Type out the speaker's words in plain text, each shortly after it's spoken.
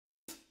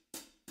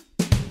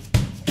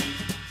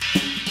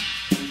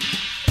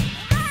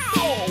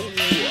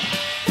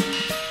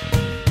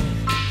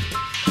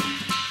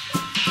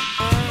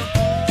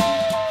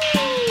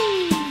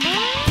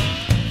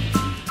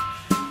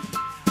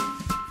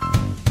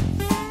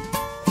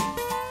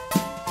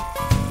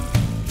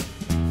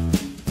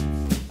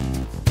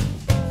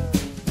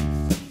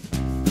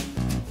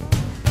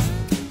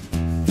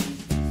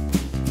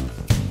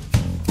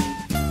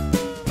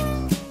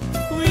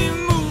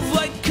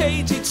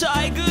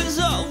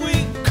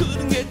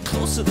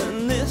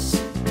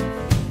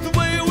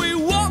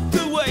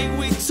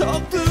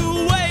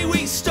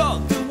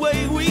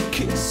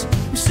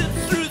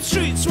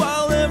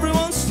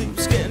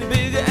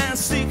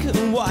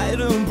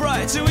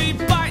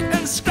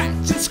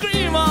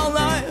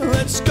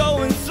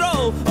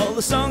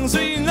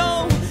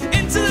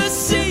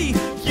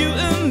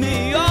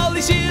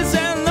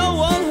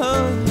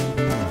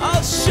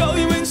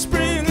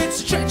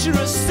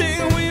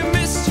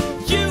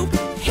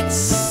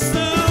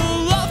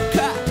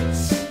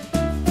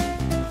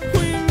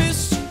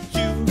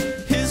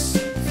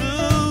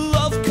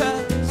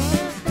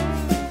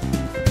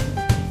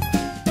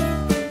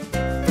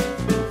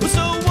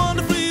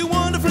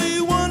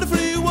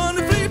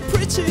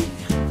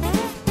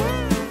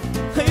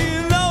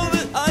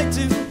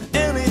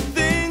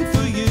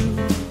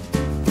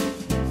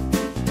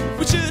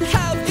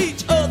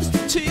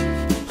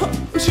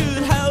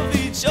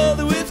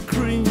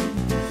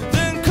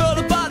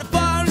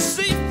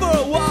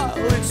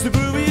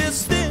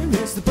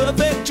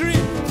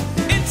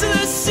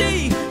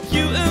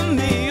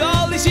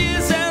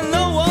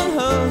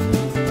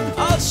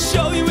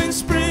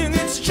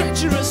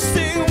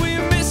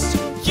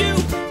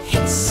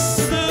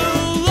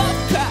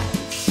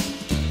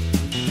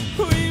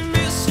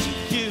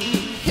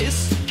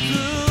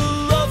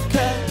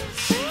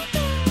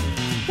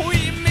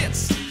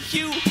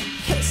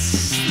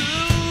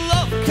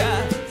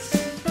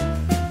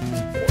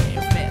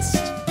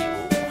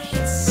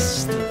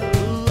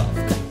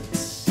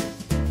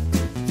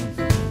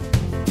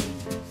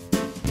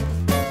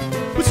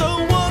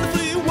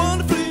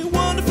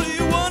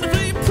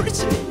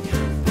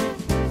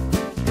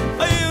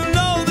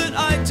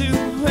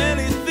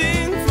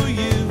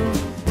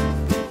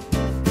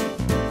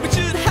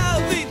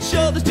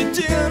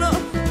dinner.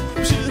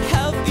 We should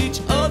have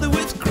each other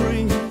with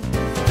cream.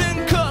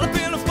 Then cut up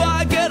in a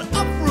fire, get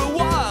up for a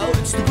while.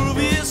 It's the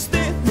grooviest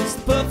thing, it's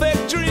the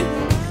perfect dream.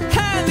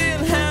 Hand in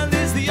hand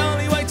is the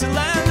only way to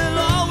land, and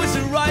always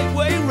the right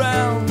way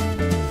round.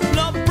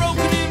 Not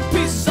broken in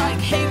pieces like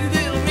hated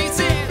little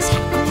nieces.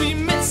 How can we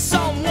miss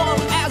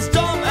someone as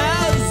dumb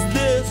as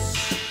this?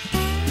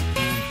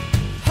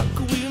 How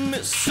can we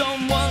miss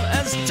someone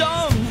as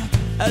dumb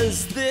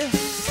as this?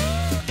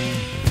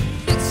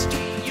 It's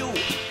you,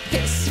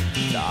 hiss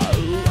the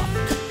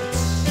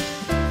Lovecats.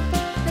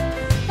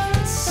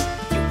 It's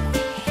you,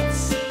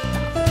 hiss the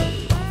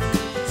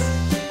Lovecats.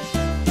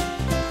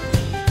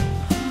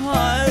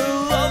 I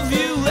love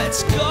you,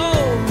 let's go.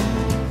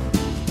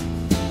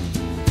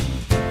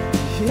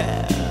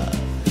 Yeah,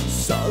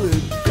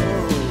 solid.